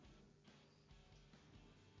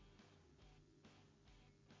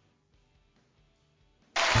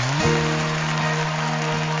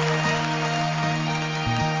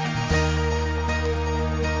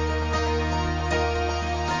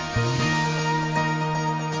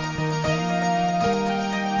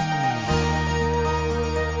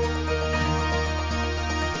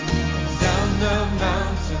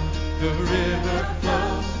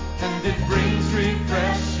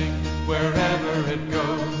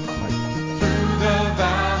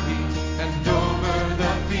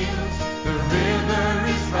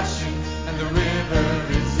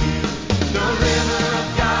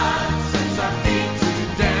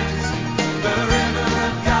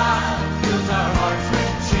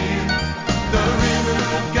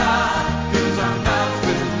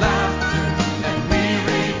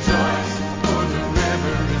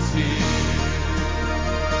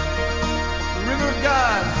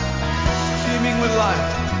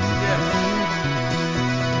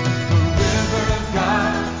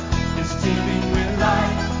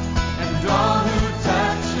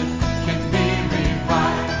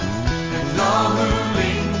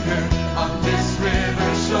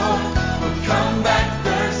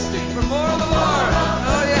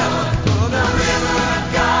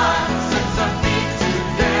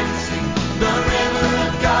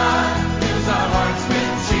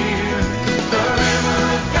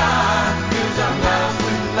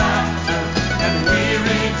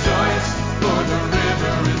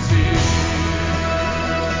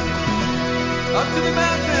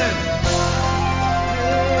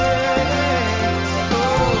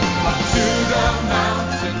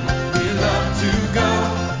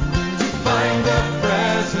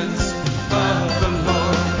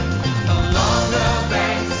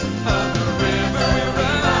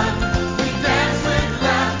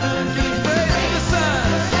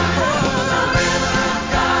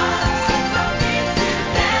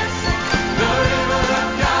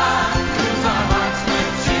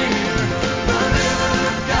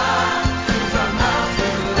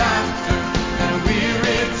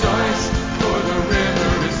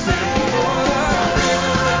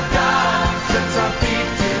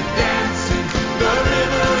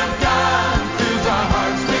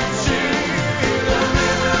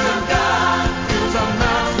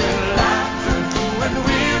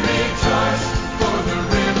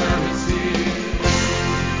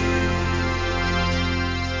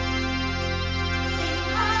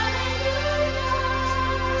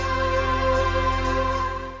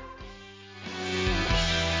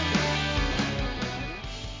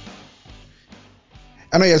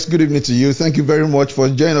And yes, good evening to you. Thank you very much for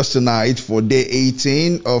joining us tonight for day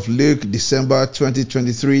 18 of December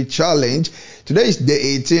 2023 challenge. Today is day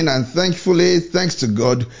 18 and thankfully, thanks to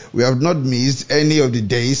God, we have not missed any of the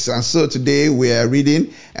days. And so today we are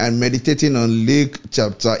reading and meditating on Luke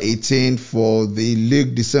chapter 18 for the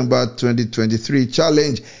December 2023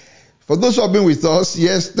 challenge. For those who have been with us,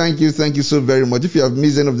 yes, thank you so very much. If you have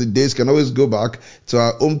missed any of the days, you can always go back to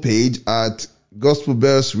our homepage at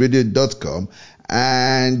GospelBellsRadio.com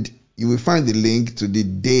and you will find the link to the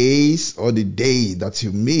days or the day that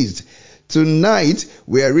you missed. Tonight,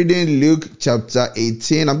 we are reading Luke chapter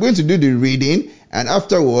 18. I'm going to do the reading, and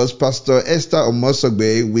afterwards, Pastor Esther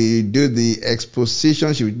Omosogbe will do the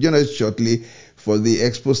exposition. She will join us shortly for the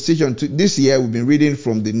exposition. This year, we've been reading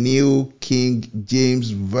from the New King James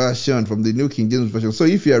Version. So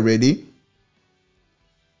if you are ready,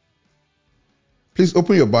 please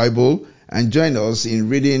open your Bible and join us in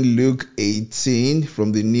reading Luke 18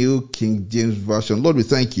 from the New King James Version. Lord, we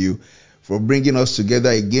thank you for bringing us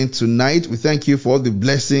together again tonight. We thank you for all the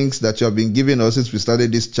blessings that you have been giving us since we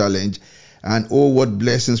started this challenge. And oh, what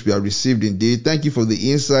blessings we have received indeed. Thank you for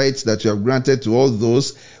the insights that you have granted to all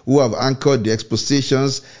those who have anchored the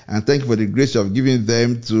expositions. And thank you for the grace you have given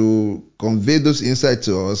them to convey those insights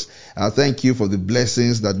to us. Thank you for the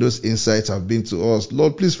blessings that those insights have been to us.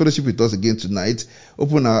 Lord, please fellowship with us again tonight.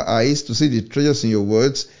 Open our eyes to see the treasures in your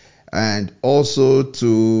words, and also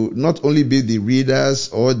to not only be the readers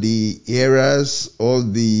or the hearers or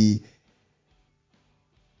the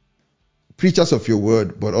preachers of your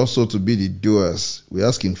word, but also to be the doers. We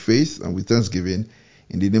ask in faith and with thanksgiving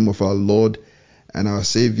in the name of our Lord and our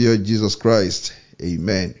Savior Jesus Christ.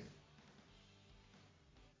 Amen.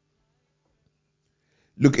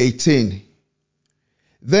 Luke 18.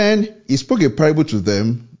 Then he spoke a parable to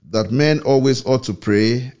them that men always ought to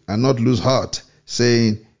pray and not lose heart,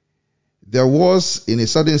 saying, there was in a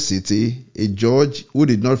certain city a judge who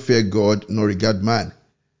did not fear God nor regard man.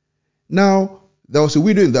 Now there was a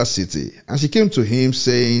widow in that city, and she came to him,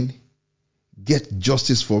 saying, get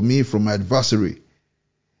justice for me from my adversary.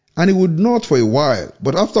 And he would not for a while,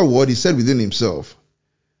 but afterward he said within himself,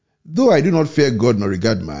 though I do not fear God nor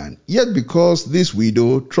regard man, yet because this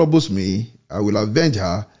widow troubles me, I will avenge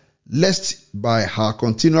her, lest by her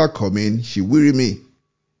continual coming she weary me.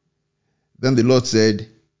 Then the Lord said,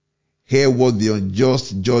 hear what the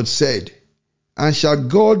unjust judge said. And shall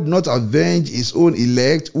God not avenge his own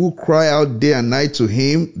elect who cry out day and night to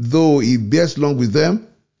him, though he bears long with them?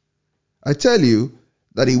 I tell you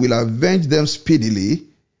that he will avenge them speedily.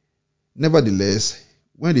 Nevertheless,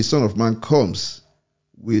 when the Son of Man comes,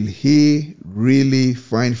 will he really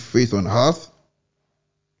find faith on earth?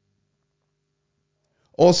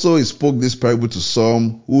 Also he spoke this parable to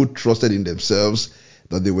some who trusted in themselves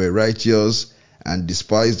that they were righteous and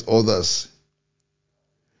despised others.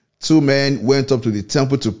 Two men went up to the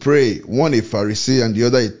temple to pray, one a Pharisee and the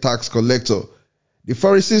other a tax collector. The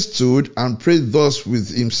Pharisee stood and prayed thus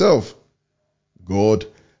with himself, God,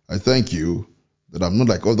 I thank you that I'm not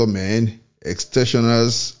like other men,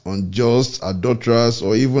 extortioners, unjust, adulterers,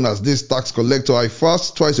 or even as this tax collector. I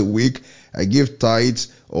fast twice a week, I give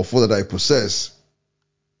tithes of all that I possess.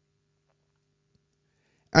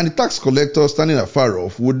 And the tax collector, standing afar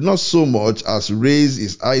off, would not so much as raise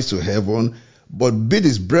his eyes to heaven, but beat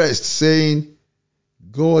his breast, saying,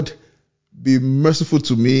 God, be merciful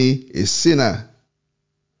to me, a sinner.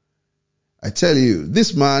 I tell you,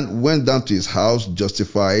 this man went down to his house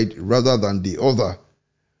justified rather than the other.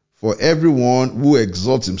 For everyone who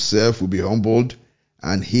exalts himself will be humbled,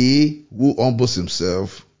 and he who humbles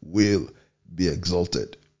himself will be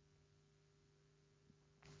exalted.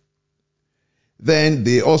 Then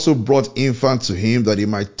they also brought infants to him that he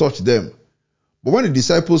might touch them. But when the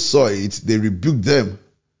disciples saw it, they rebuked them.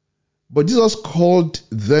 But Jesus called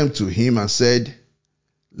them to him and said,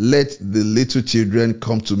 let the little children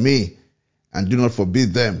come to me, and do not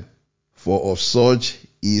forbid them, for of such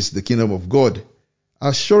is the kingdom of God.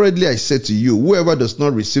 Assuredly I say to you, whoever does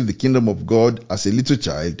not receive the kingdom of God as a little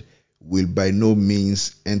child will by no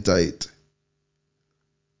means enter it.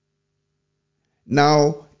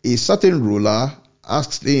 Now a certain ruler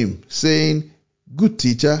asked him, saying, good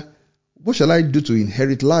teacher, what shall I do to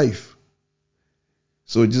inherit life?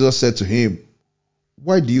 So Jesus said to him,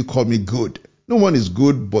 why do you call me good? No one is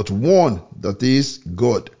good but one, that is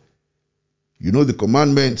God. You know the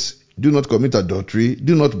commandments. Do not commit adultery,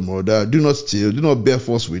 do not murder, do not steal, do not bear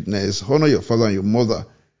false witness, honor your father and your mother.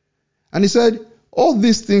 And he said, all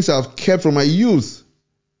these things I have kept from my youth.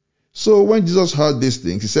 So when Jesus heard these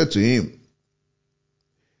things, he said to him,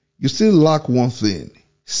 you still lack one thing.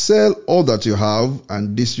 Sell all that you have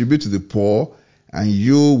and distribute to the poor, and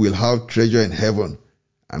you will have treasure in heaven.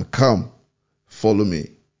 and come, follow me.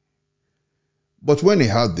 But when he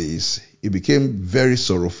heard this, he became very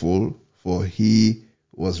sorrowful, for he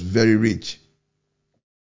was very rich.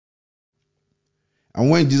 And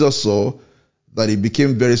when Jesus saw that he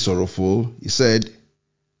became very sorrowful, he said,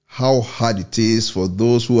 how hard it is for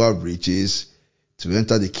those who have riches to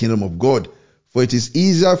enter the kingdom of God. For it is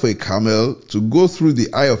easier for a camel to go through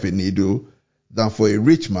the eye of a needle than for a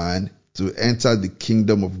rich man to enter the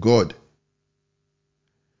kingdom of God.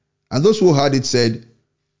 And those who heard it said,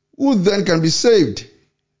 who then can be saved?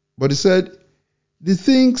 But he said, the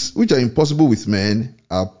things which are impossible with men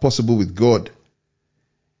are possible with God.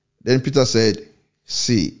 Then Peter said,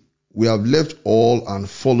 see, we have left all and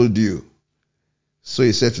followed you. So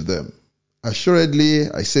he said to them, assuredly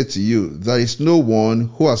I say to you, there is no one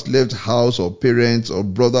who has left house or parents or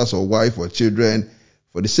brothers or wife or children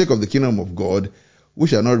for the sake of the kingdom of God, who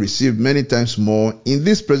shall not receive many times more in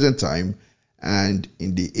this present time and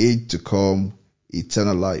in the age to come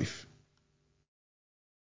eternal life.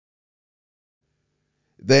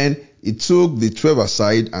 Then he took the 12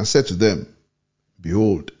 aside and said to them,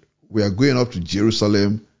 behold, we are going up to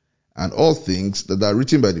Jerusalem, and all things that are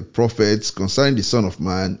written by the prophets concerning the Son of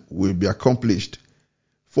Man will be accomplished.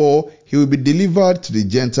 For he will be delivered to the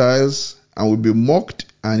Gentiles, and will be mocked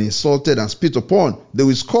and insulted and spit upon. They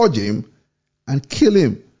will scourge him and kill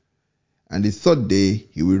him, and the third day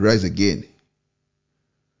he will rise again.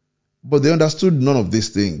 But they understood none of these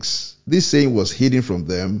things. This saying was hidden from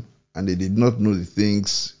them, and they did not know the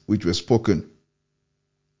things which were spoken.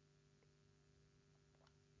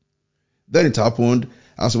 Then it happened,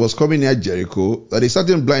 as he was coming near Jericho, that a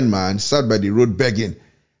certain blind man sat by the road begging,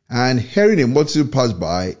 and hearing a multitude pass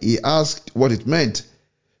by, he asked what it meant.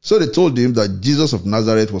 So they told him that Jesus of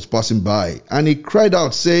Nazareth was passing by, and he cried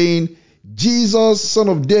out, saying, Jesus, Son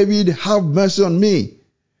of David, have mercy on me.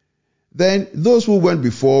 Then those who went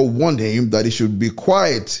before warned him that he should be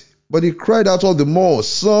quiet, but he cried out all the more,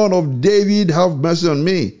 Son of David, have mercy on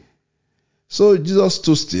me. So Jesus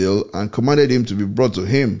stood still and commanded him to be brought to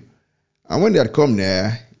him. And when they had come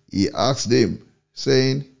near, he asked him,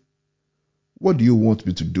 saying, what do you want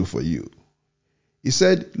me to do for you? He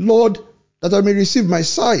said, Lord, that I may receive my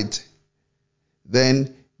sight.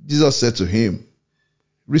 Then Jesus said to him,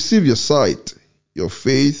 receive your sight. Your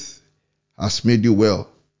faith has made you well.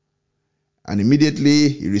 And immediately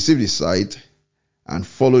he received his sight and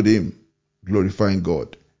followed him, glorifying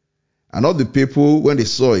God. And all the people, when they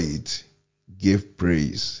saw it, gave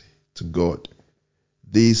praise to God.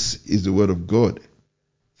 This is the word of God.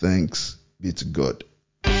 Thanks be to God.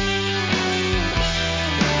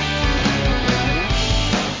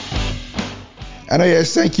 And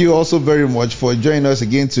yes, thank you also very much for joining us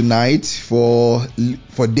again tonight for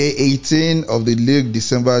day 18 of the Luke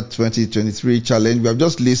December 2023 challenge. We have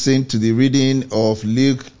just listened to the reading of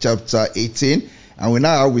Luke chapter 18, and we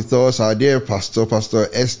now have with us our dear Pastor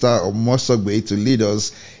Esther Omosogbe, to lead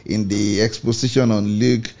us in the exposition on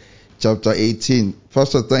Luke chapter 18.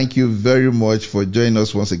 Pastor, thank you very much for joining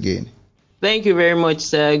us once again. Thank you very much,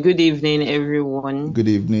 sir. Good evening, everyone. Good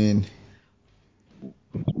evening.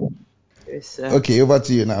 Yes, sir. Okay, over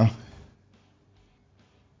to you now.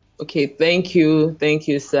 Okay, thank you. Thank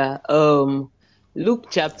you, sir. Luke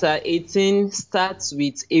chapter 18 starts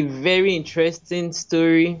with a very interesting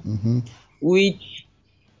story, which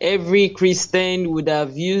every Christian would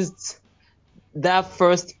have used that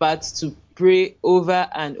first part to pray over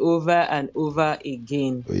and over and over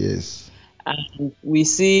again. Oh, yes. And we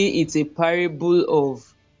see it's a parable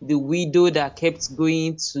of the widow that kept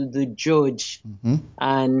going to the judge,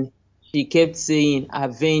 and she kept saying,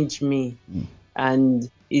 avenge me. And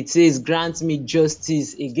it says, grant me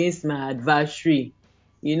justice against my adversary.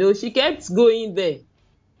 She kept going there.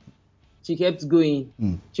 She kept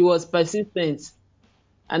going. She was persistent.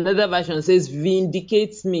 Another version says,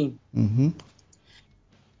 vindicate me.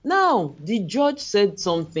 Now, the judge said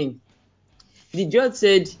something. The judge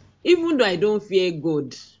said, even though I don't fear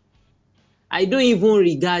God, I don't even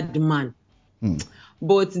regard man,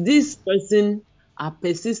 but this person, her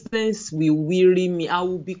persistence will weary me. I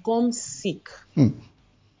will become sick.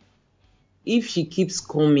 If she keeps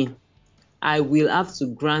coming, I will have to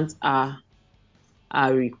grant her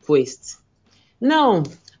request. Now,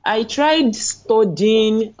 I tried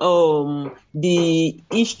studying the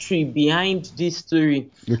history behind this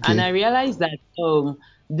story, and I realized that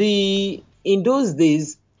in those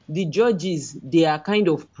days, the judges, they are kind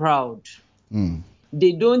of proud.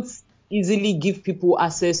 They don't easily give people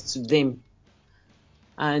access to them.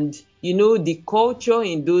 And the culture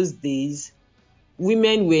in those days,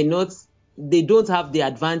 women they don't have the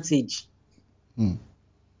advantage.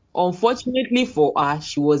 Unfortunately for her,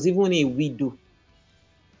 she was even a widow.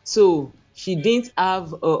 So she didn't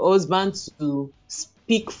have a husband to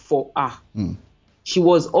speak for her. She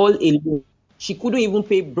was all alone. She couldn't even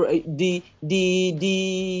pay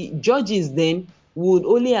the judges then would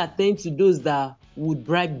only attend to those that would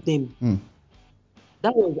bribe them.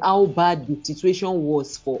 That was how bad the situation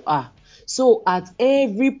was for her. So at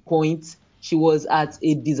every point, she was at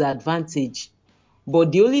a disadvantage.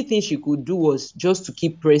 But the only thing she could do was just to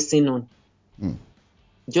keep pressing on.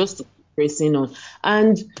 Just to keep pressing on.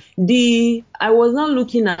 And I was now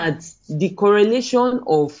looking at the correlation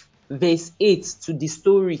of verse 8 to the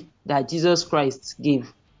story that Jesus Christ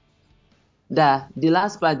gave. The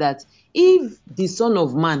last part, that if the Son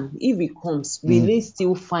of Man, if he comes, will he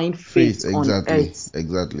still find faith on earth?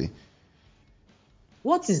 Exactly.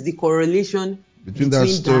 What is the correlation between that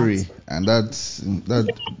story and that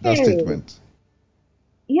statement?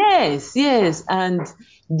 Yes. And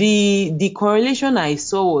the correlation I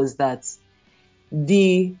saw was that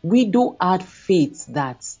the widow had faith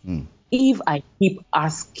that if I keep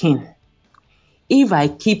asking, if I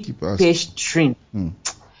keep pestering,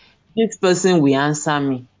 this person will answer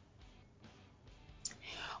me.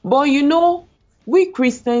 But we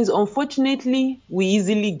Christians, unfortunately, we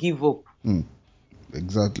easily give up.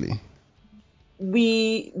 Exactly.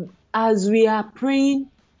 As we are praying,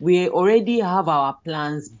 we already have our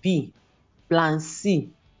plans B, plan C,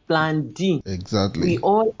 plan D. Exactly. We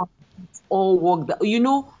all work that.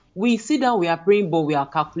 We sit down, we are praying, but we are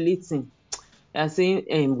calculating. We are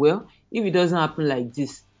saying, well, if it doesn't happen like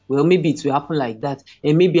this, well, maybe it will happen like that.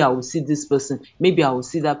 And maybe I will see this person. Maybe I will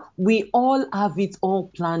see that. We all have it all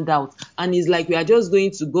planned out. And it's like we are just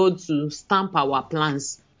going to go to stamp our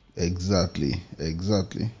plans. Exactly.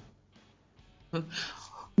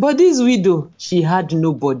 But this widow, she had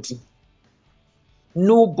nobody.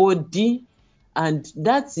 And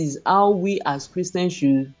that is how we as Christians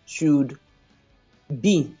should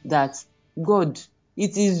be. That God,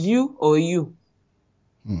 it is you or you.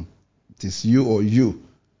 It is you or you.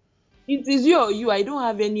 It is you or you. I don't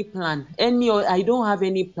have any plan. I don't have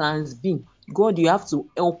any plans B. God, you have to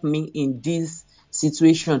help me in this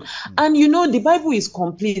situation. And the Bible is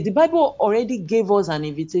complete. The Bible already gave us an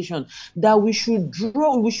invitation that we should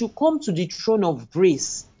come to the throne of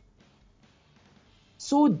grace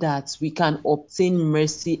so that we can obtain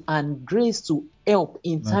mercy and grace to help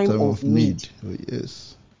in time of need. Oh,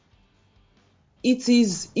 yes. It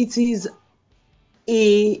is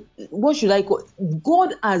what should I call?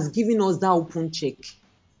 God has given us that open check.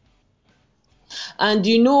 And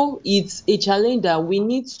it's a challenge that we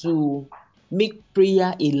need to make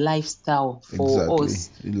prayer a lifestyle for us.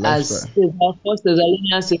 As First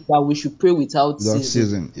Thessalonians says that we should pray without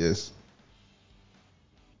ceasing. Yes.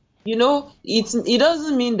 It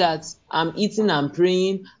doesn't mean that I'm eating and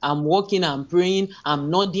praying, I'm walking and praying, I'm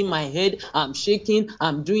nodding my head, I'm shaking,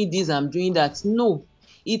 I'm doing this, I'm doing that. No,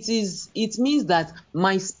 it means that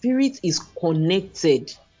my spirit is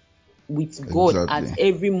connected with God at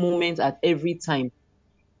every moment, at every time.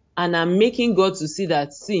 And I'm making God to see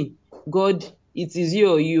that, God, it is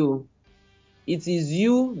you or you. It is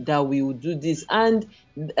you that will do this. And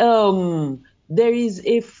there is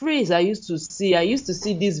a phrase I used to see. I used to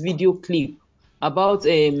see this video clip about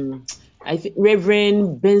I think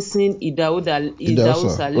Reverend Benson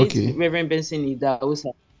Idahosa, late Reverend Benson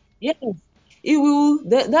Idahosa. Yes,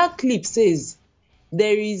 that clip says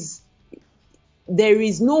there is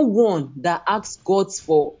no one that asks God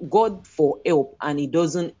for help and he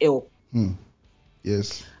doesn't help.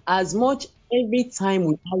 Yes. As much every time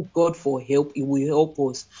we ask God for help, he will help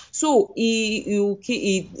us. So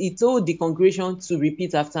he told the congregation to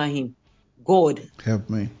repeat after him, God, help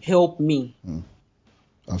me. Help me.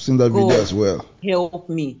 I've seen that video as well. Help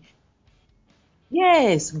me.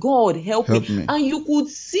 Yes, God, help me. And you could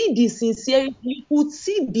see the sincerity, you could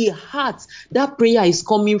see the heart that prayer is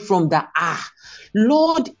coming from, that,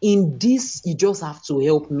 Lord, in this, you just have to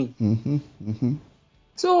help me.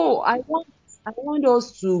 So I want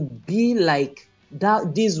us to be like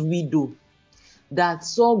this widow that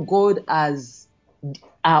saw God as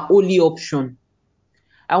our only option.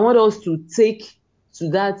 I want us to take to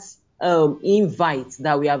that invite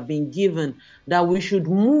that we have been given, that we should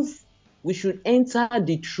enter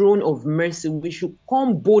the throne of mercy. We should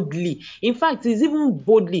come boldly. In fact, it's even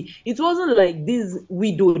boldly. It wasn't like this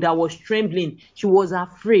widow that was trembling. She was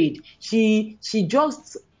afraid.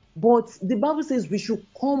 But the Bible says we should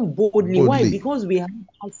come boldly. Why? Because we have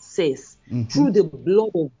access through the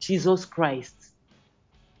blood of Jesus Christ.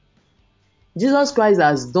 Jesus Christ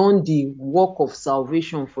has done the work of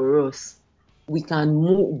salvation for us. We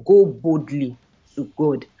can go boldly to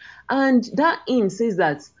God. And that hymn says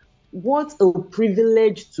that what a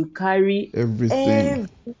privilege to carry everything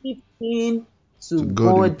to God in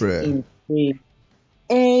God prayer. in prayer.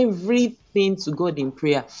 Everything to God in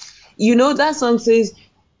prayer. You know, that song says,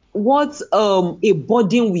 what a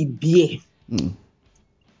burden we bear.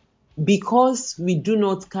 Because we do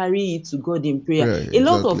not carry it to God in prayer. A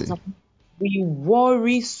lot of Exactly. times we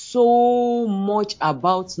worry so much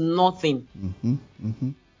about nothing.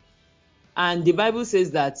 And the Bible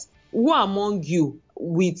says that who among you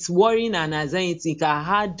with worrying and anxiety can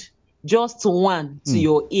add just one to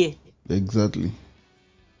your ear? Exactly.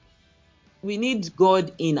 We need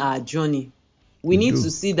God in our journey. We We need do.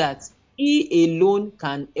 to see that He alone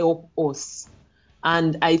can help us.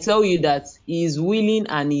 And I tell you that He is willing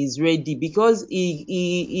and He is ready, because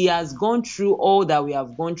he has gone through all that we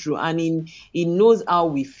have gone through, and he knows how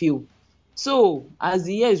we feel. So as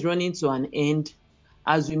the year is running to an end,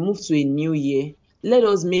 as we move to a new year, let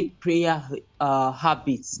us make prayer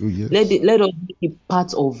habits. Oh, yes. Let us make it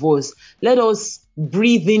part of us. Let us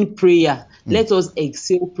breathe in prayer. Let us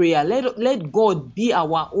exhale prayer. Let God be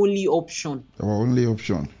our only option. Our only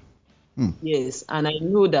option. Yes, and I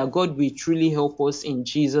know that God will truly help us in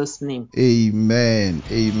Jesus' name. Amen.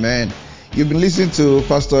 Amen. You've been listening to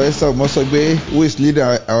Pastor Esther Mosogbe, who is leading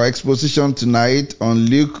our exposition tonight on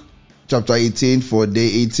Luke chapter 18 for day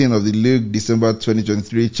 18 of the Luke December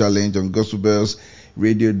 2023 challenge on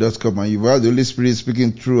GospelBellsRadio.com. And you've heard the Holy Spirit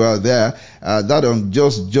speaking through her there. That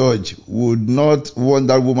unjust judge would not want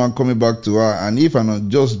that woman coming back to her. And if an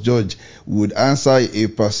unjust judge would answer a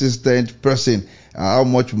persistent person, how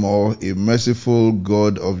much more a merciful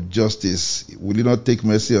God of justice? Will He not take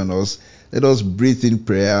mercy on us? Let us breathe in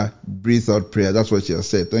prayer, breathe out prayer. That's what she has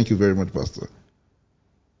said. Thank you very much, Pastor.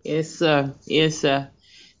 Yes, sir. Yes, sir.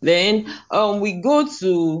 Then we go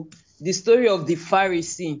to the story of the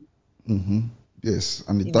Pharisee. Yes,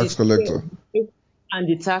 and the The tax story collector. of the and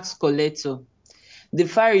the tax collector. The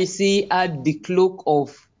Pharisee had the cloak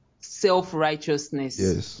of self-righteousness.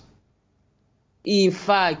 Yes. In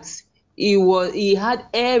fact, he had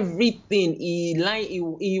everything.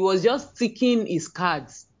 He was just ticking his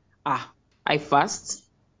cards. I fast,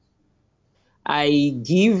 I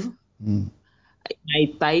give,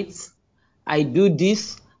 I tithe, I do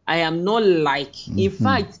this. I am not like. In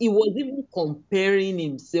fact, he was even comparing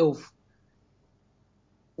himself.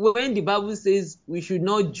 When the Bible says we should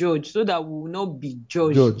not judge so that we will not be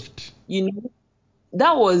judged,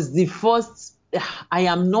 that was the first. I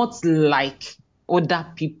am not like other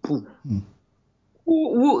people.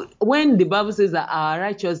 When the Bible says that our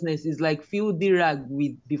righteousness is like filthy rag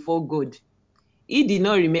before God, he did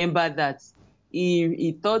not remember that.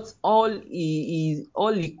 He thought all he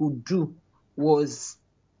could do was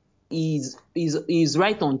is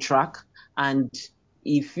right on track, and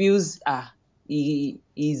he feels he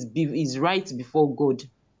is right before God.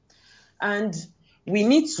 And we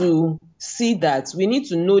need to see that, we need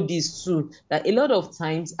to know this too, that a lot of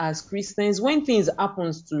times as Christians, when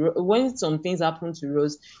some things happen to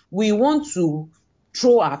us, we want to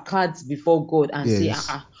throw our cards before God and say,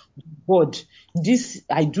 God, this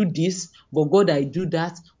I do this, but God I do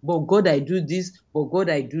that, but God I do this, but God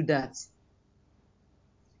I do that,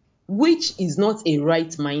 which is not a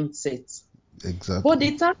right mindset. Exactly. But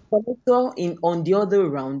the tax collector on the other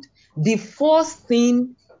round, the first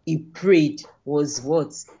thing he prayed was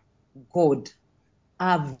what? God,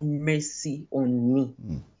 have mercy on me.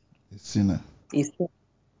 A sinner.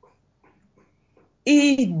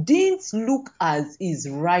 He didn't look at his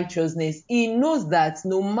righteousness. He knows that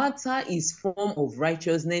no matter his form of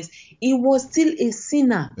righteousness, he was still a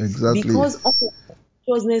sinner. Exactly. Because all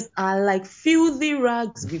righteousness are like filthy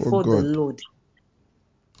rags before the Lord.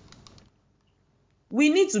 We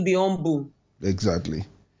need to be humble. Exactly.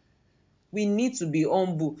 We need to be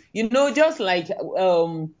humble. Just like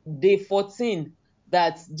day 14,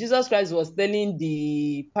 that Jesus Christ was telling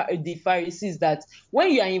the Pharisees that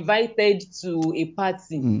when you are invited to a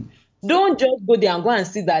party, don't just go there and go and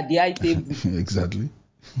sit at the high table. Exactly.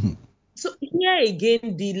 So here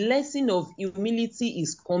again, the lesson of humility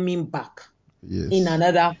is coming back in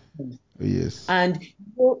another form. Yes. And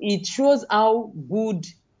it shows how good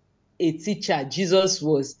a teacher Jesus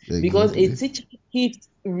was. Exactly. Because a teacher keeps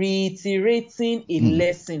reiterating a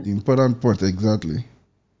lesson. The important point, exactly.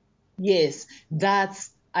 Yes, that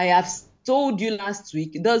I have told you last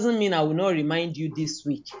week, it doesn't mean I will not remind you this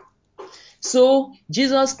week. So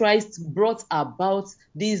Jesus Christ brought about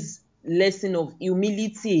this lesson of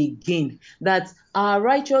humility again, that our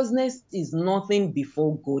righteousness is nothing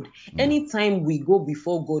before God. Anytime we go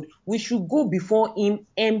before God, we should go before Him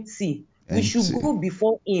empty. We should go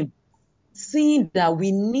before Him seeing that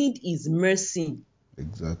we need His mercy.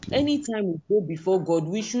 Exactly. Anytime we go before God,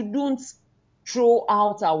 we shouldn't throw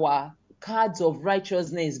out our cards of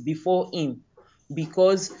righteousness before Him,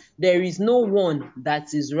 because there is no one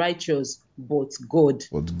that is righteous but God.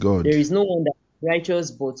 But God. There is no one that is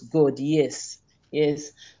righteous but God. Yes.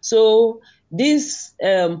 Yes. So this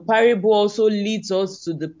parable also leads us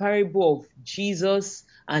to the parable of Jesus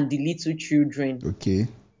and the little children. Okay.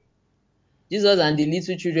 Jesus and the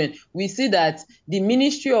little children. We see that the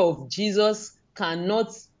ministry of Jesus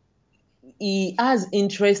cannot, he has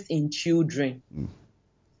interest in children.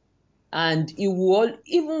 And he will,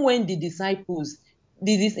 even when the disciples,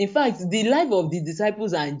 in fact, the life of the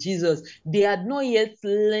disciples and Jesus, they had not yet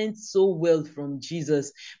learned so well from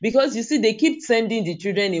Jesus, because you see, they keep sending the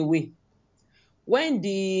children away. When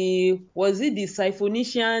was it the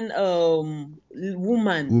Syrophoenician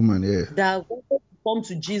woman Yeah. that wanted to come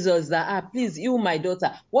to Jesus, that please heal my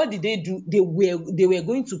daughter, what did they do? They were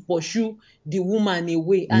going to pursue the woman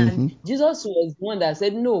away, and Jesus was the one that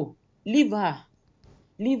said, no, leave her.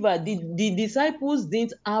 Leave her. The disciples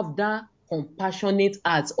didn't have that compassionate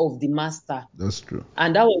heart of the master. That's true.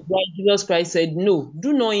 And that was why Jesus Christ said, no,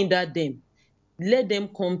 do not hinder them. Let them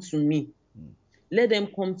come to me. Let them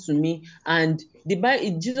come to me. And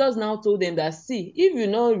Jesus now told them that, see, if you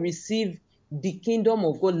not receive the kingdom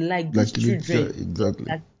of God like these children,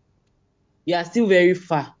 exactly. you are still very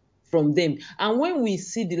far from them. And when we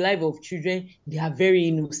see the life of children, they are very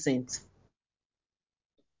innocent.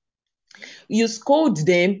 You scold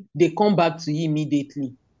them, they come back to you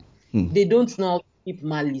immediately. They don't know how to keep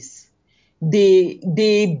malice. They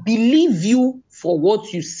believe you for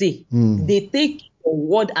what you say. They take your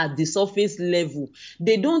word at the surface level.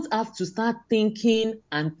 They don't have to start thinking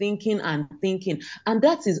and thinking and thinking. And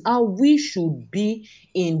that is how we should be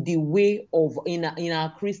in the way of in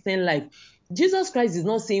our Christian life. Jesus Christ is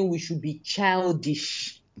not saying we should be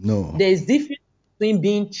childish. No. There is difference between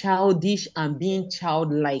being childish and being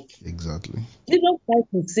childlike. Exactly. Jesus Christ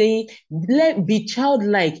is saying, be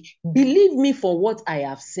childlike. Believe me for what I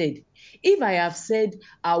have said. If I have said,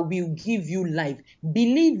 I will give you life,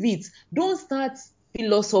 believe it. Don't start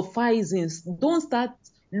philosophizing. Don't start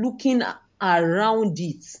looking around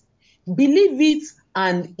it. Believe it,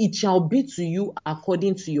 and it shall be to you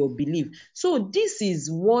according to your belief. So this is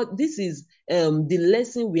the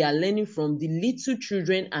lesson we are learning from the little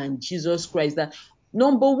children and Jesus Christ, that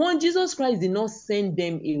number one, Jesus Christ did not send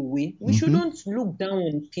them away. We shouldn't look down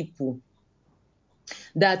on people.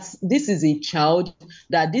 That this is a child,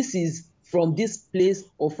 that this is from this place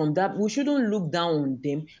or from that. We shouldn't look down on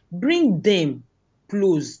them. Bring them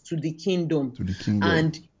close to the kingdom.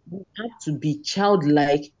 And we have to be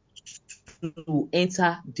childlike to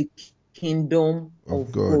enter the kingdom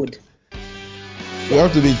of God. We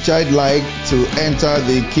have to be childlike to enter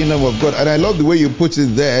the kingdom of God. And I love the way you put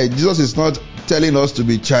it there. Jesus is not telling us to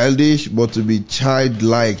be childish, but to be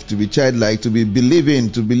childlike, to be believing,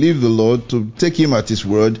 to believe the Lord, to take Him at His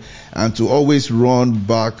word, and to always run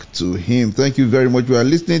back to Him. Thank you very much. We are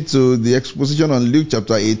listening to the exposition on Luke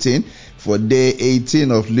chapter 18 for day 18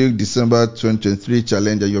 of Luke December 2023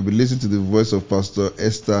 challenge. And you'll be listening to the voice of Pastor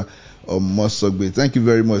Esther Omosogbe. Thank you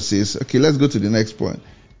very much, sis. Okay, let's go to the next point.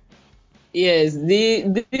 Yes,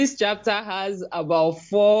 this chapter has about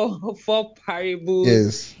four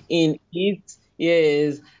parables in it.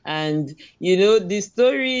 Yes, and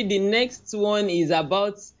the next one is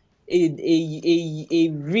about a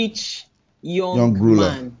rich young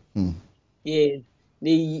man. Yes,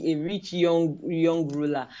 a rich young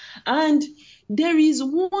ruler. And there is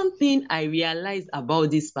one thing I realized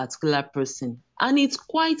about this particular person, and it's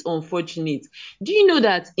quite unfortunate. Do you know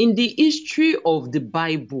that in the history of the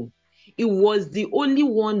Bible, it was the only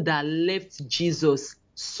one that left Jesus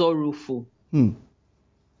sorrowful?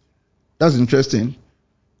 That's interesting.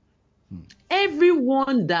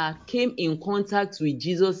 Everyone that came in contact with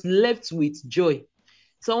Jesus left with joy.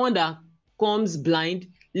 Someone that comes blind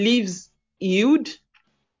leaves healed.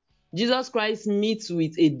 Jesus Christ meets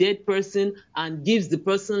with a dead person and gives the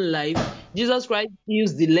person life. Jesus Christ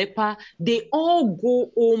heals the leper. They all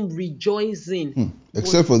go home rejoicing.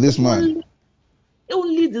 Except for this man.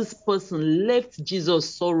 Only this person left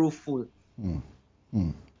Jesus sorrowful.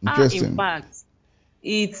 Interesting. In fact,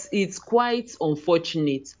 it's quite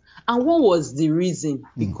unfortunate. And what was the reason?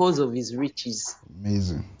 Because of his riches.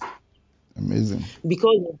 Amazing.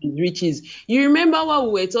 Because of his riches. You remember what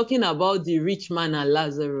we were talking about, the rich man and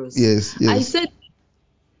Lazarus? Yes. I said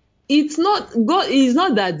it's not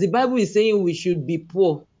that the Bible is saying we should be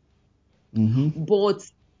poor, but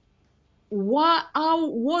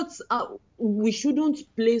we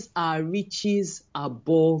shouldn't place our riches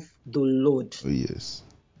above the Lord. Oh yes.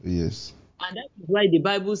 And that is why the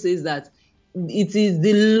Bible says that it is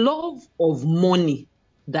the love of money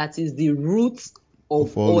that is the root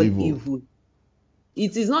of all evil.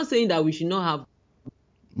 It is not saying that we should not have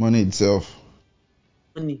money itself.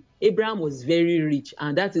 Money. Abraham was very rich,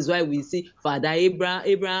 and that is why we see Father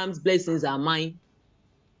Abraham's blessings are mine.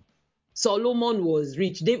 Solomon was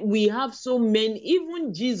rich. We have so many.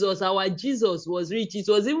 Even Jesus, our Jesus, was rich. It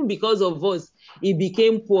was even because of us he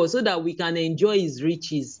became poor so that we can enjoy his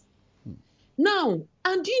riches. Now,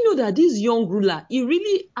 and do you know that this young ruler, he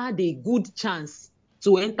really had a good chance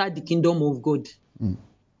to enter the kingdom of God?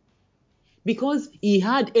 Because he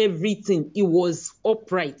had everything. He was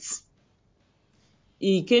upright.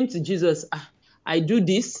 He came to Jesus. I do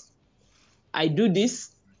this. I do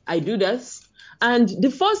this. I do this. And the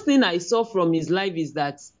first thing I saw from his life is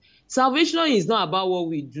that salvation is not about what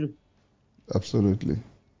we do. Absolutely.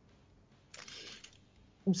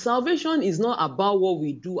 Salvation is not about what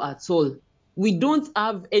we do at all. We don't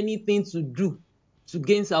have anything to do to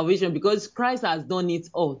gain salvation because Christ has done it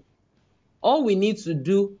all. All we need to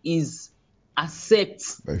do is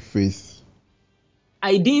accept. By faith.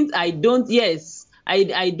 I don't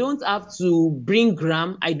have to bring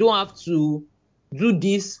gram. I don't have to do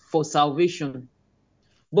this for salvation.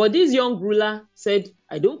 But this young ruler said,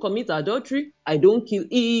 I don't commit adultery, I don't kill.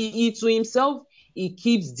 He to himself, he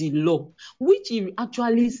keeps the law, which he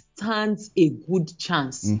actually stands a good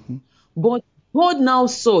chance. But God now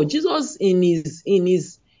saw, Jesus in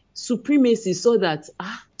his supremacy saw that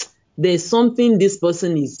there's something this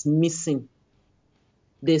person is missing.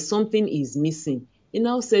 There's something is missing. He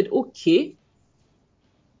now said, okay,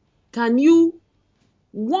 can you,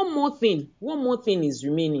 one more thing is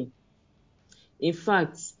remaining. In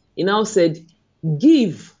fact, he now said,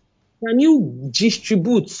 give, can you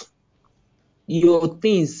distribute your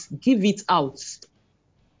things, give it out.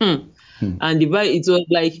 And it was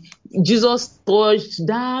like Jesus touched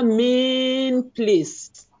that main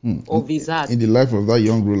place of his heart. In the life of that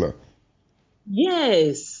young ruler.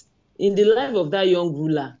 Yes, in the life of that young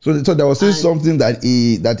ruler. So there was still something that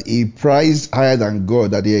he prized higher than God,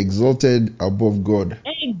 that he exalted above God.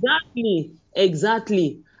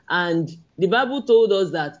 Exactly. And the Bible told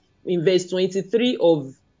us that in verse 23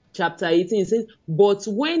 of chapter 18, it says, but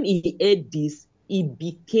when he heard this, he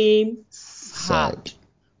became sad,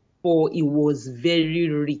 for he was very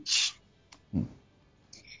rich.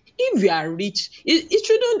 If you are rich, it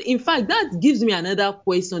shouldn't, in fact, that gives me another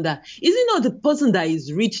question, that is it not the person that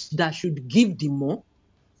is rich that should give the more?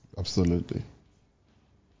 Absolutely.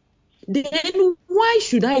 Then why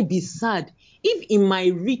should I be sad if in my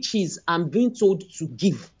riches I'm being told to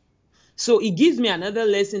give? So it gives me another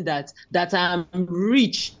lesson that I'm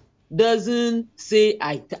rich doesn't say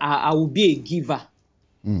I will be a giver.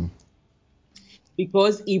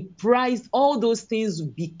 Because he prized all those things,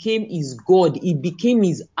 became his God. He became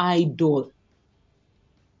his idol.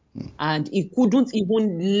 And he couldn't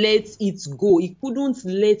even let it go. He couldn't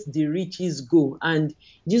let the riches go. And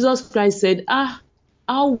Jesus Christ said, how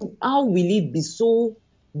will it be so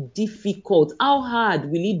difficult? How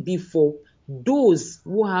hard will it be for those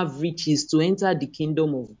who have riches to enter the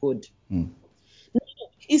kingdom of God?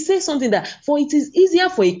 He says something that, for it is easier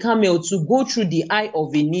for a camel to go through the eye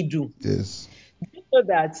of a needle. Yes. So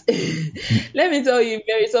that, let me tell you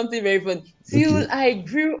something very funny. Till I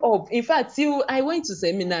grew up, in fact, till I went to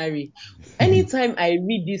seminary, anytime I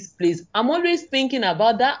read this place, I'm always thinking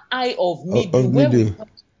about that eye of needle where we have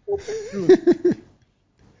to go through.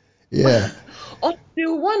 Yeah.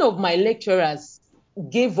 Until one of my lecturers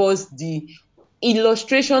gave us the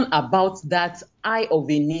illustration about that eye of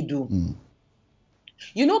a needle.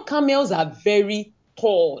 You know, camels are very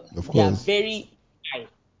tall. They are very high.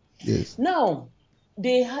 Yes. Now,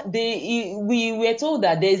 we were told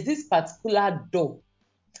that there is this particular door,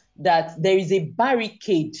 that there is a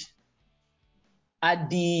barricade at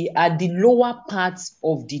the lower part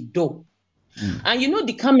of the door. And you know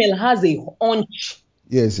the camel has a haunch.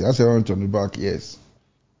 Yes, it has a haunch on the back, yes.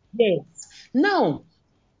 Yes. Now,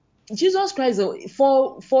 Jesus Christ,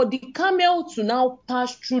 for the camel to now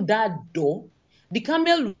pass through that door, the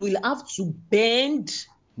camel will have to bend,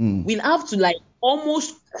 will have to like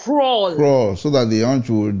almost crawl so that the haunch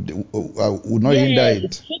would not hinder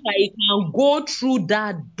it. so that it can go through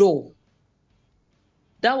that door.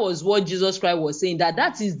 That was what Jesus Christ was saying,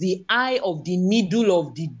 that is the eye of the needle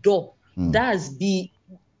of the door.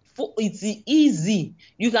 It's easy.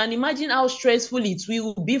 You can imagine how stressful it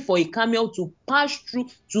will be for a camel to pass through,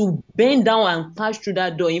 to bend down and pass through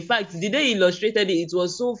that door. In fact, the day he illustrated it, it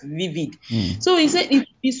was so vivid. So he said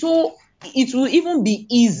it will even be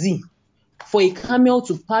easy for a camel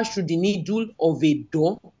to pass through the needle of a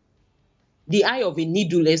door, the eye of a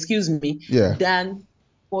needle, than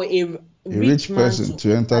for a A rich man person to to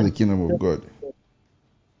enter enter the the kingdom of kingdom.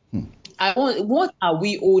 God. What are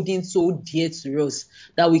we holding so dear to us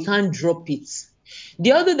that we can't drop it?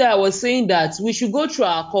 The other day I was saying that we should go through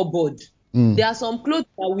our cupboard. There are some clothes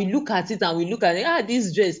that we look at it and we look at it.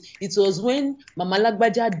 This dress, it was when Mama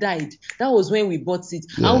Lagbaja died. That was when we bought it.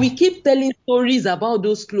 Yeah. And we keep telling stories about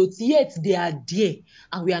those clothes, yet they are there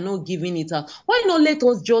and we are not giving it out. Why not let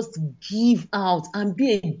us just give out and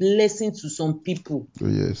be a blessing to some people? Oh,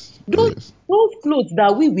 yes. Oh, Those, yes. those clothes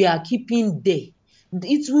that we are keeping there,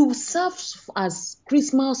 it will serve as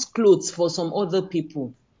Christmas clothes for some other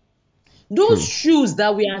people. Those True. shoes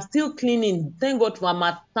that we are still cleaning, thank God for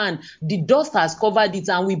Matan, the dust has covered it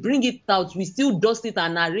and we bring it out, we still dust it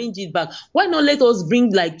and arrange it back. Why not let us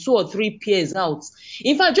bring like 2 or 3 pairs out?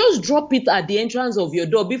 In fact, just drop it at the entrance of your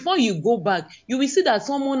door. Before you go back, you will see that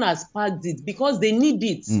someone has packed it because they need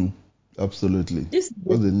it. Absolutely. This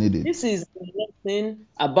Because they need this it. is a lesson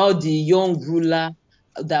about the young ruler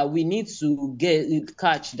that we need to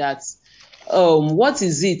catch that what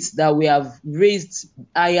is it that we have raised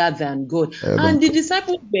higher than God? I And don't. the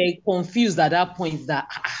disciples were confused at that point that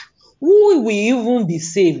who will even be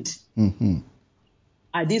saved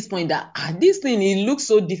at this point, that this thing, it looks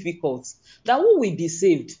so difficult, that who will be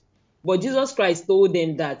saved? But Jesus Christ told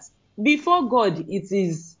them that before God it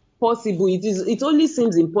is possible. It only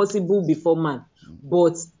seems impossible before man,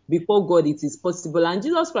 but before God it is possible. And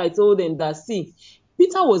Jesus Christ told them that, see,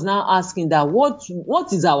 Peter was now asking that what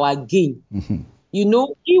is our gain? He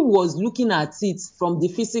was looking at it from the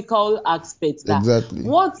physical aspect, that Exactly.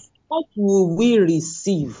 what will we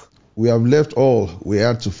receive? We have left all. We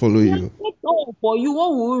had to follow We have you. kept all for you, what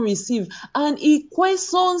will we receive? And he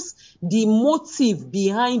questions the motive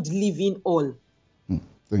behind leaving all.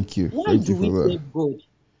 Thank you. Why Thank do you we for that. serve God?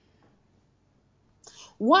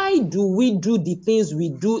 Why do we do the things we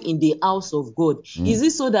do in the house of God? Is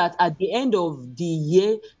it so that at the end of the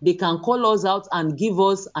year they can call us out and give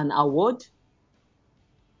us an award?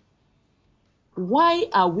 Why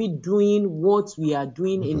are we doing what we are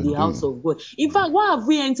doing What in we're the house doing. of God? In fact, why have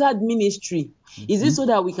we entered ministry? Is it so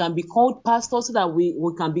that we can be called pastor, so that we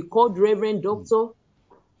can be called reverend doctor?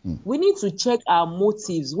 We need to check our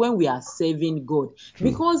motives when we are serving God, True.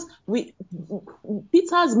 because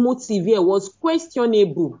Peter's motive here was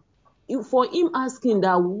questionable. For him asking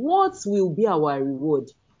that, what will be our reward?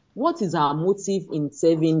 What is our motive in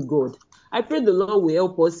serving God? I pray the Lord will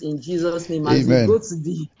help us in Jesus' name as we Amen. go to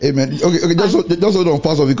the Amen. Okay, just final. hold on,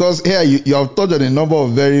 Pastor, because here you have touched on a number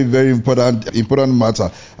of very, very important matter.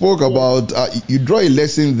 Spoke Yes. about you draw a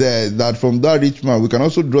lesson there that from that rich man we can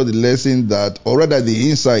also draw the lesson that, or rather the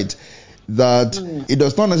insight that it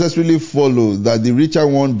does not necessarily follow that the richer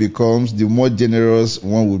one becomes, the more generous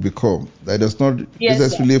one will become. That does not Yes, sir.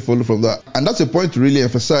 necessarily follow from that, and that's a point to really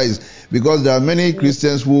emphasize, because there are many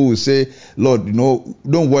Christians who will say, "Lord,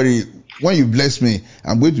 don't worry. When you bless me,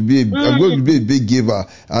 I'm going to be a big giver.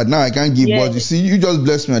 Now I can't give, Yes. but you see, you just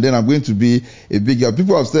bless me, and then I'm going to be a big giver."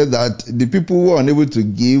 People have said that the people who are unable to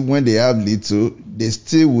give when they have little, they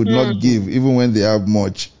still would not give even when they have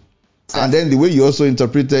much. And then the way you also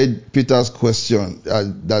interpreted Peter's question,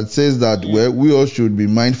 that says that we all should be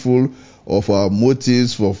mindful of our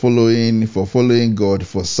motives for following God,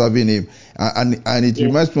 for serving Him, and it Yes.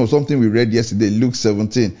 reminds me of something we read yesterday, Luke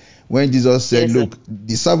 17, when Jesus said, Yes, sir. "Look,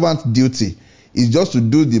 the servant's duty is just to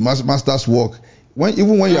do the master's work.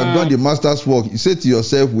 Even when you have done the master's work, you say to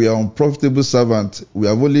yourself, we are unprofitable servants. We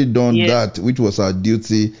have only done Yes. that which was our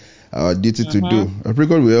duty." To do. I pray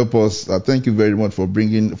God will help us. Thank you very much for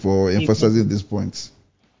emphasizing Amen. these points.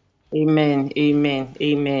 Amen. Amen.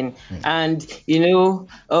 Amen. And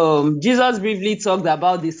Jesus briefly talked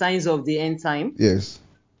about the signs of the end time. Yes.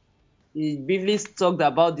 He briefly talked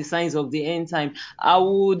about the signs of the end time. I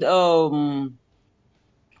would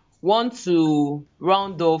want to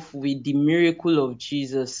round off with the miracle of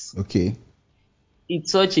Jesus. Okay.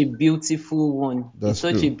 It's such a beautiful one. It's That's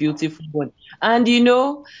such a true. beautiful one. And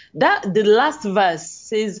that the last verse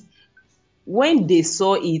says, when they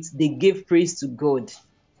saw it, they gave praise to God.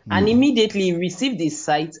 And immediately he received his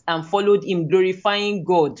sight and followed him, glorifying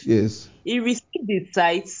God. Yes. He received his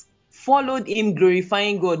sight, followed him,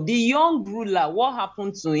 glorifying God. The young ruler, what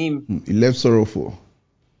happened to him? He left sorrowful.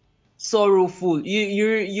 Sorrowful.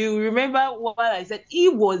 You remember what I said?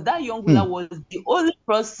 That young ruler was the only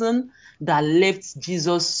person that left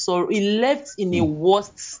Jesus sorrow. He left in a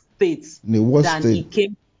worse state In a worse than state. he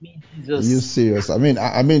came to meet Are you Jesus. serious?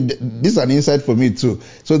 This is an insight for me too.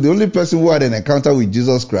 So the only person who had an encounter with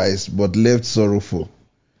Jesus Christ but left sorrowful.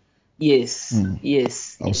 Yes,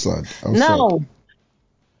 yes, How yes. sad. How sad. Now,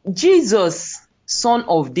 Jesus, son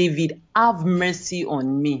of David, have mercy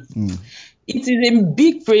on me. It is a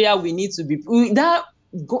big prayer we need to be. That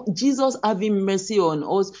Jesus having mercy on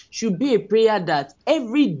us should be a prayer that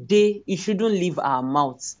every day it shouldn't leave our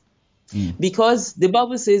mouths. Because the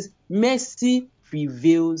Bible says mercy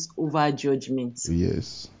prevails over judgment.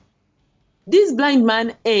 Yes. This blind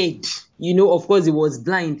man heard, of course he was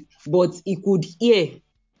blind, but he could hear.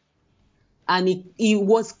 And he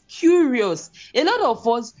was curious. A lot of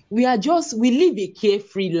us, we live a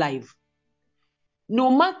carefree life.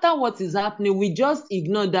 No matter what is happening, we just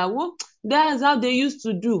ignore that. Well, that's how they used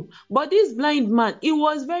to do. But this blind man, he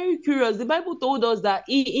was very curious. The Bible told us that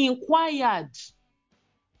he inquired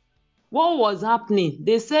what was happening.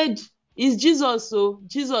 They said, it's Jesus, so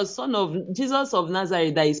Jesus, son of Jesus of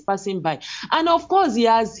Nazareth, that is passing by. And of course, he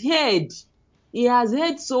has heard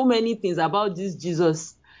so many things about this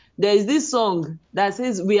Jesus. There is this song that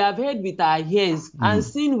says, we have heard with our ears and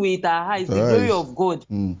seen with our eyes the glory of God.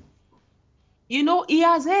 He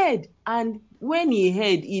has heard. And when he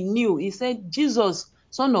heard, he knew. He said, Jesus,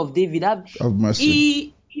 son of David, have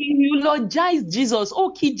mercy. He eulogized Jesus.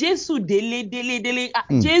 Okay, Jesus, dele.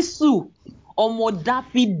 Jesus, Omo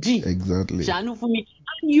Dafidi. Exactly. Shanu for me.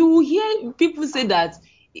 And you hear people say that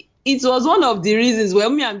it was one of the reasons.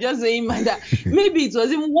 Well, I'm just saying that maybe it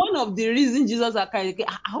was even one of the reasons Jesus are kind of,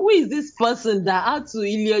 who is this person that had to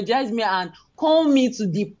eulogize me and call me to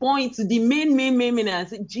the point, to the main, and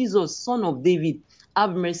say, Jesus, son of David,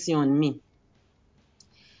 have mercy on me.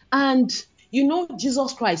 And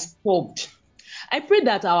Jesus Christ stopped. I pray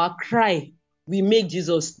that our cry will make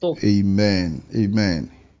Jesus stop. Amen.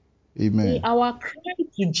 Our cry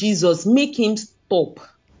to Jesus make him stop.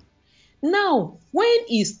 Now, when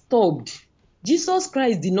he stopped, Jesus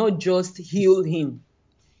Christ did not just heal him.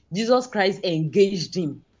 Jesus Christ engaged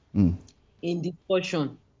him in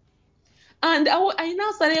discussion. And I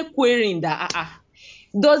now started querying that,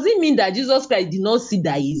 does it mean that Jesus Christ did not see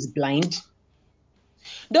that he is blind?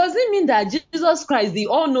 Does it mean that Jesus Christ, the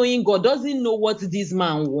all-knowing God, doesn't know what this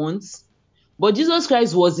man wants? But Jesus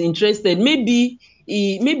Christ was interested. Maybe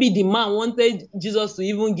the man wanted Jesus to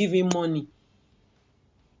even give him money.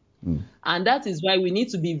 And that is why we need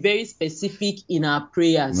to be very specific in our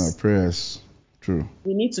prayers. True.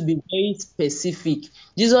 We need to be very specific.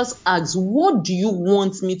 Jesus asks, what do you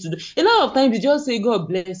want me to do? A lot of times we just say, God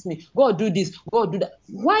bless me, God do this, God do that.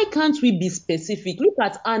 Why can't we be specific? Look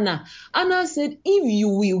at Anna. Anna said, if you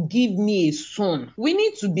will give me a son. We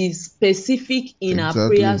need to be specific in our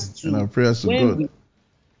prayers too. In our prayers to God.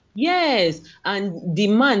 Yes, and the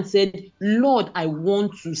man said, Lord, I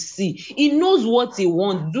want to see. He knows what he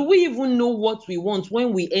wants. Do we even know what we want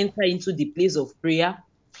when we enter into the place of prayer?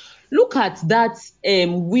 Look at that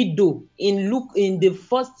widow in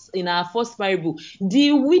our first parable.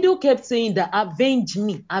 The widow kept saying that avenge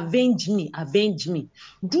me, avenge me, avenge me.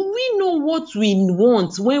 Do we know what we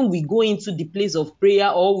want when we go into the place of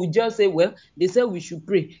prayer, or we just say, well, they said we should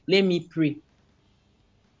pray, let me pray?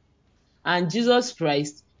 And Jesus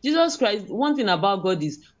Christ, one thing about God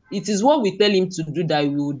is, it is what we tell him to do that he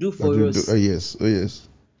will do for us. Oh yes.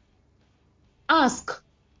 Ask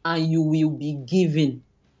and you will be given.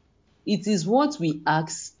 It is what we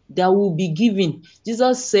ask that will be given.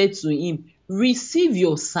 Jesus said to him, receive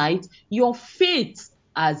your sight, your faith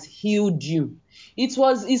has healed you. It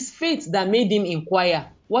was his faith that made him inquire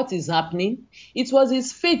what is happening. It was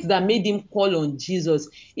his faith that made him call on Jesus.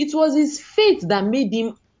 It was his faith that made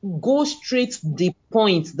him go straight to the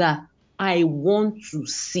point that I want to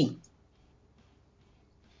see.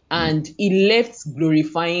 And he left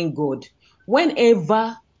glorifying God.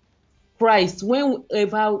 Whenever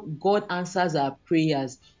God answers our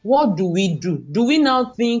prayers, what do we do? Do we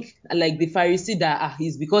now think like the Pharisee that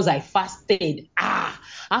it's because I fasted?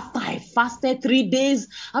 After I fasted 3 days,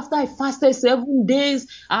 after I fasted 7 days,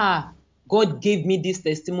 God gave me this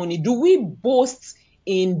testimony. Do we boast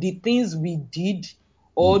in the things we did,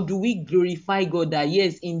 or do we glorify God that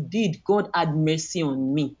yes, indeed, God had mercy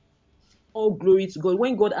on me? All glory to God.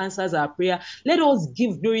 When God answers our prayer, let us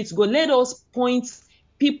give glory to God. Let us point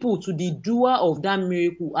people to the doer of that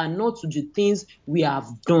miracle and not to the things we have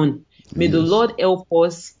done. May the Lord help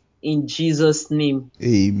us in Jesus' name.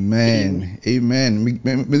 Amen. May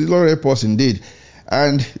the Lord help us indeed.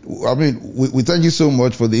 And I mean, we thank you so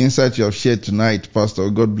much for the insight you have shared tonight,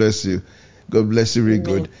 Pastor. God bless you. God bless you, really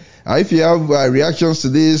good. If you have reactions to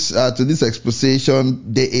this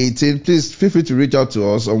exposition, day 18, please feel free to reach out to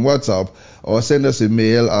us on WhatsApp or send us a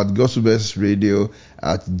mail at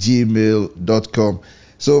gospelbellsradio@gmail.com.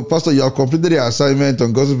 So, Pastor, you have completed the assignment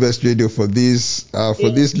on Gospel Bells Radio for this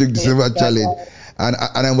Luke December challenge, and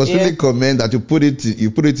I must really commend that you put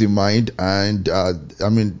it in mind, and I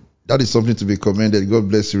mean that is something to be commended. God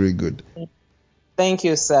bless you, really good. Thank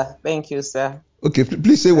you, sir. Thank you, sir. Okay,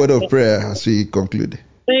 please say a word of prayer as we conclude.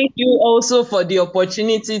 Thank you also for the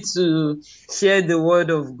opportunity to share the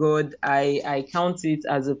word of God. I count it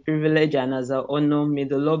as a privilege and as an honor. May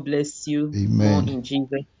the Lord bless you more Amen. in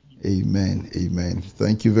Jesus. Amen. Amen.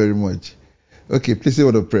 Thank you very much. Okay, please say a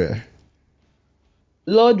word of prayer.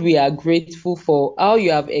 Lord, we are grateful for how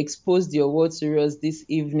you have exposed your word to us this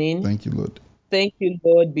evening. Thank you, Lord. Thank you,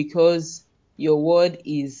 Lord, because your word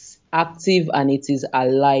is active and it is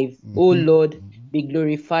alive. Oh Lord, be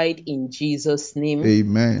glorified in Jesus' name.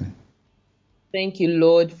 Amen. Thank you,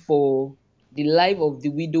 Lord, for the life of the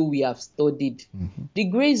widow we have studied. The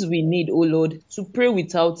grace we need, oh Lord, to pray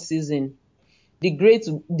without ceasing. The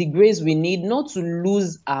grace we need not to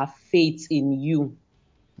lose our faith in you.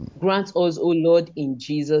 Grant us, oh Lord, in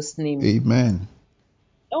Jesus' name. Amen.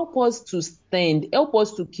 Help us to stand. Help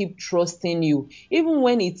us to keep trusting you. Even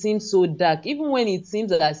when it seems so dark, even when it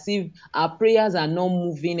seems as if our prayers are not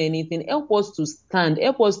moving anything, help us to stand.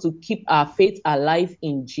 Help us to keep our faith alive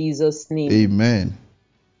in Jesus' name. Amen.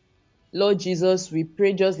 Lord Jesus, we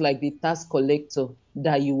pray just like the tax collector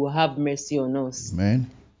that you will have mercy on us. Amen.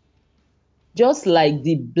 Just like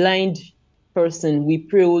the blind person, we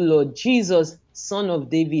pray, oh Lord, Jesus, Son of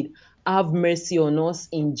David, have mercy on us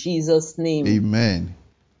in Jesus' name. Amen.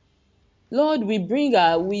 Lord,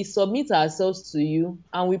 we submit ourselves to you,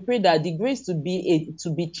 and we pray that the grace to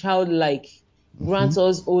be childlike grant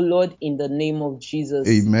us, oh Lord, in the name of Jesus.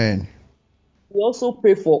 Amen. We also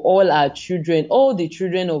pray for all our children, all the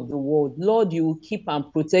children of the world. Lord, you will keep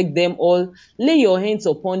and protect them all. Lay your hands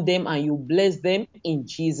upon them and you bless them in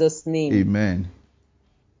Jesus' name. Amen.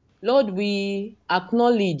 Lord, we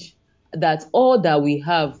acknowledge that all that we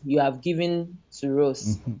have, you have given to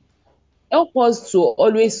us. Help us to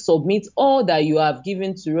always submit all that you have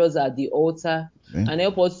given to us at the altar. Amen. And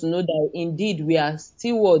help us to know that indeed we are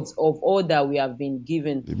stewards of all that we have been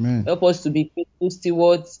given. Amen. Help us to be faithful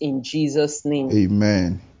stewards in Jesus' name.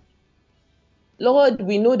 Amen. Lord,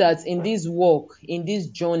 we know that in this walk, in this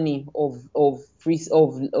journey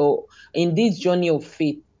in this journey of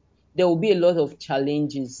faith, there will be a lot of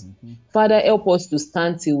challenges. Father, help us to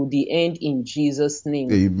stand till the end in Jesus'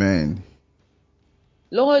 name. Amen.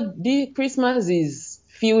 Lord, the Christmas is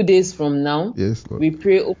few days from now. Yes, Lord. We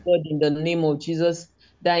pray, oh God, in the name of Jesus,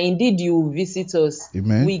 that indeed you will visit us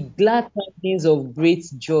Amen. with glad tidings of great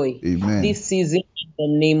joy. Amen. This season in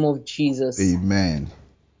the name of Jesus. Amen.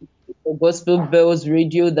 For Gospel Bells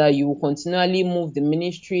Radio, that you will continually move the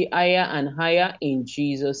ministry higher and higher in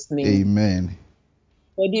Jesus' name. Amen.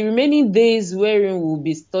 For the remaining days wherein we will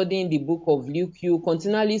be studying the book of Luke, you will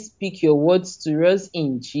continually speak your words to us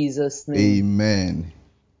in Jesus' name. Amen.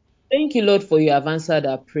 Thank you, Lord, for you have answered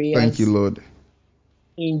our prayers. Thank you, Lord.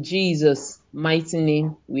 In Jesus' mighty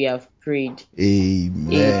name, we have prayed.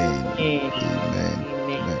 Amen. Amen. Amen.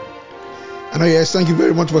 Amen. And yes, thank you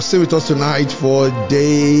very much for staying with us tonight for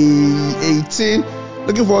day 18.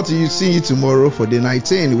 Looking forward to seeing you tomorrow for day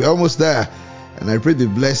 19. We're almost there. And I pray the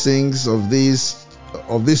blessings of these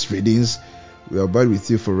readings will abide with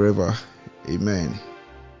you forever. Amen.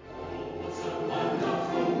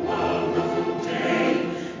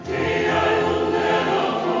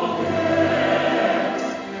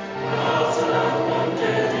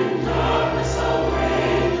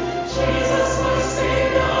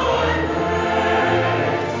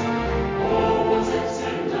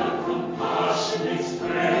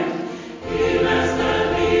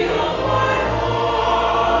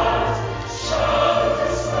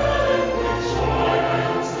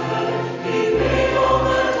 He made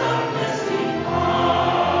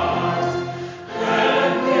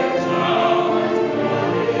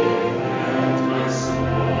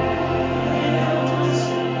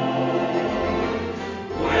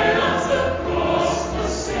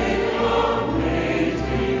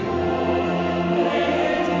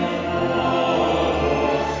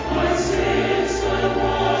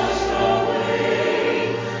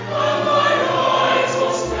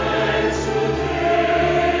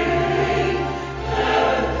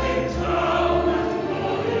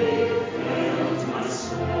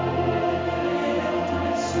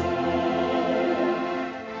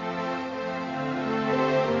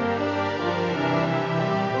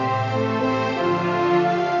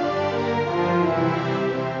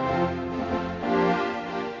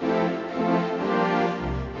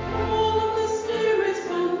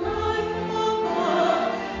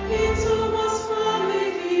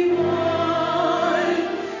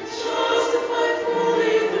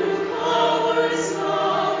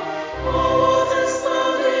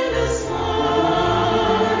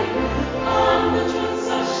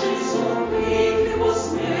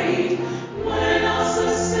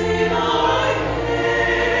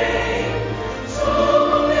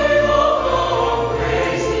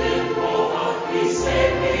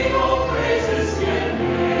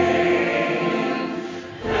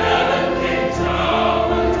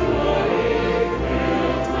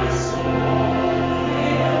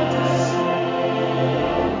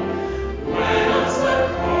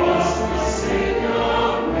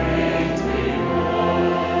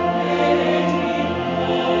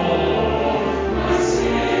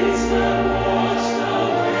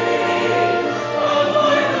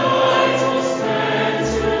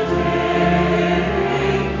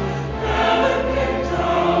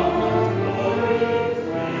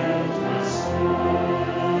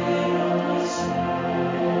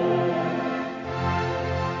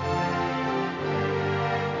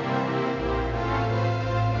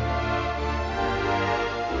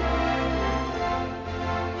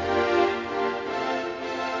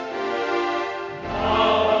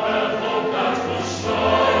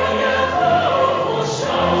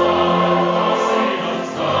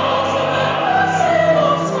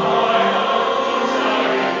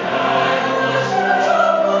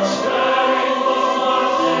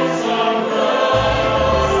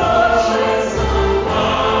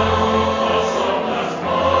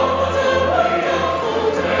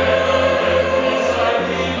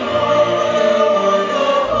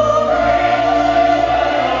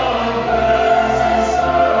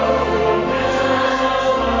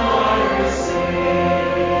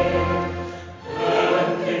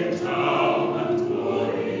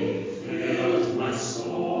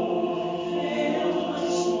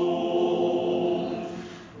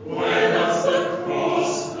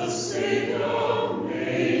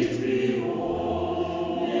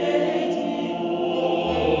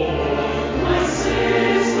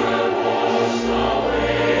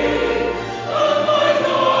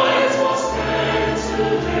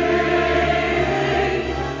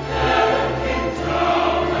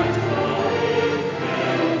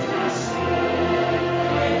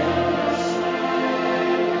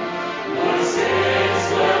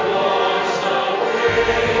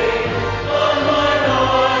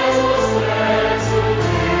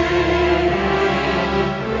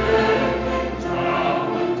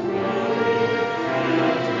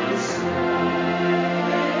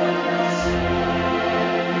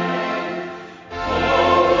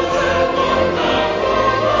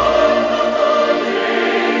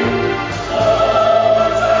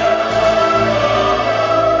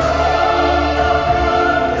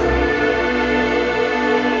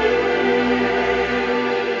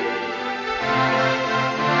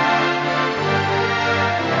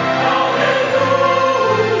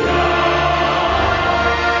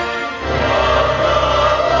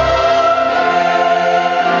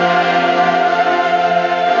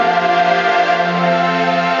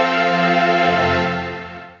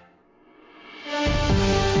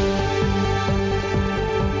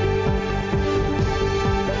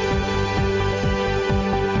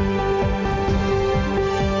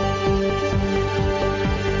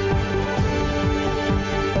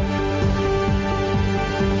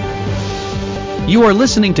You are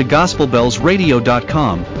listening to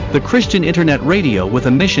GospelBellsRadio.com, the Christian internet radio with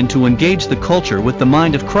a mission to engage the culture with the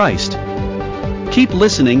mind of Christ. Keep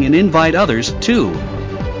listening and invite others, too.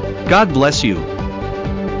 God bless you.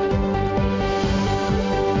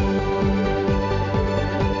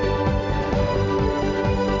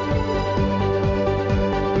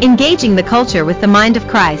 Engaging the culture with the mind of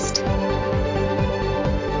Christ.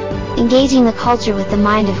 Engaging the culture with the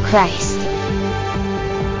mind of Christ.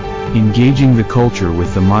 Engaging the culture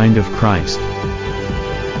with the mind of Christ.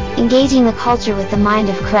 Engaging the culture with the mind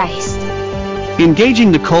of Christ.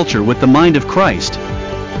 Engaging the culture with the mind of Christ.